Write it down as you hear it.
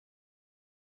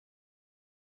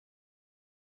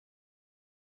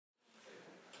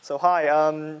So hi,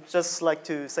 just like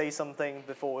to say something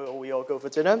before we all go for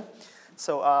dinner.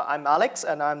 So I'm Alex,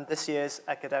 and I'm this year's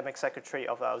academic secretary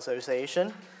of our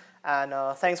association. And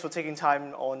thanks for taking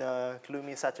time on a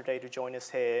gloomy Saturday to join us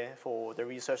here for the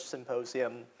research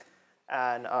symposium.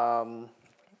 And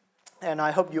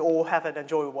I hope you all have an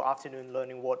enjoyable afternoon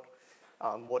learning what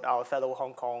our fellow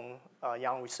Hong Kong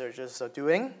young researchers are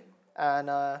doing, and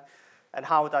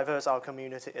how diverse our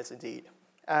community is indeed.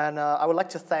 And I would like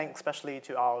to thank especially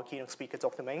to our keynote speaker,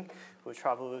 Dr. Ming, who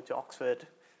traveled to Oxford,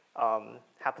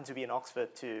 happened to be in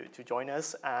Oxford to join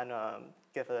us and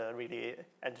give a really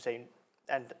entertaining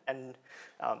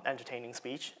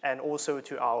speech, and also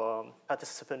to our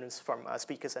participants from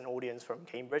speakers and audience from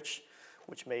Cambridge,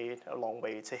 which made a long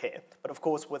way to here. But of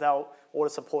course, without all the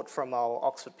support from our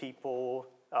Oxford people,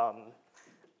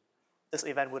 this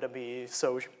event wouldn't be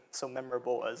so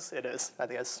memorable as it is, I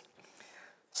guess.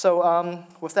 So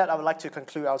with that, I would like to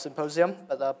conclude our symposium,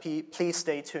 but please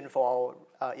stay tuned for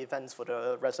our events for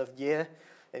the rest of the year,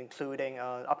 including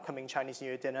upcoming Chinese New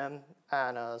Year dinner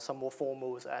and some more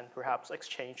formals and perhaps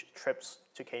exchange trips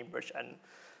to Cambridge and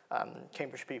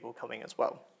Cambridge people coming as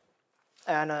well.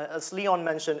 And as Leon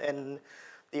mentioned in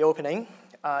the opening,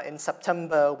 in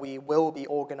September, we will be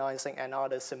organizing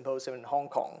another symposium in Hong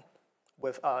Kong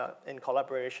in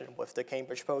collaboration with the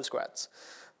Cambridge postgrads.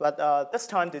 But this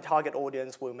time, the target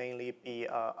audience will mainly be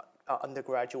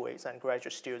undergraduates and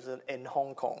graduate students in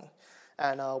Hong Kong.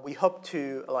 And we hope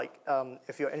to,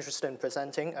 if you're interested in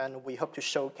presenting, and we hope to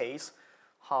showcase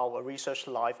how a research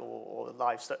life or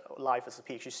life as a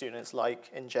PhD student is like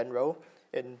in general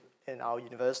in our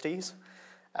universities.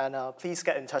 And please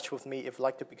get in touch with me if you'd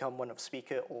like to become one of the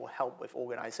speakers or help with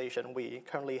organization. We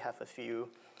currently have a few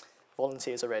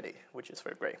volunteers already, which is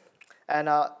very great. And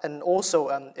also,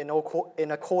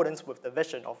 in accordance with the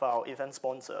vision of our event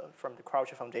sponsor from the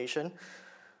Croucher Foundation,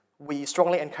 we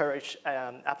strongly encourage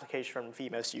application from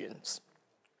female students.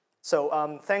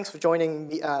 So thanks for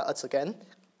joining us again,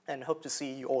 and hope to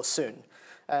see you all soon.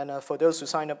 And for those who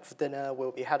sign up for dinner,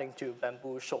 we'll be heading to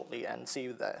Bamboo shortly, and see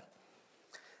you there.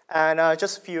 And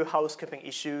just a few housekeeping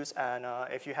issues, and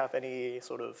if you have any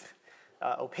sort of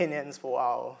opinions for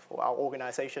our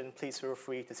organization, please feel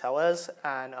free to tell us.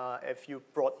 And if you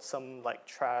brought some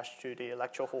trash to the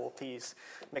lecture hall, please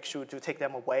make sure to take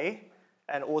them away.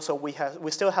 And also we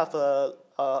still have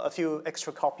a few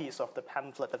extra copies of the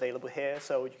pamphlet available here,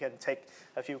 so you can take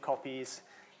a few copies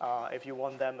if you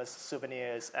want them as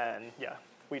souvenirs. And yeah,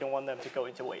 we don't want them to go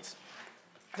into waste.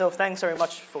 So thanks very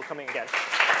much for coming again.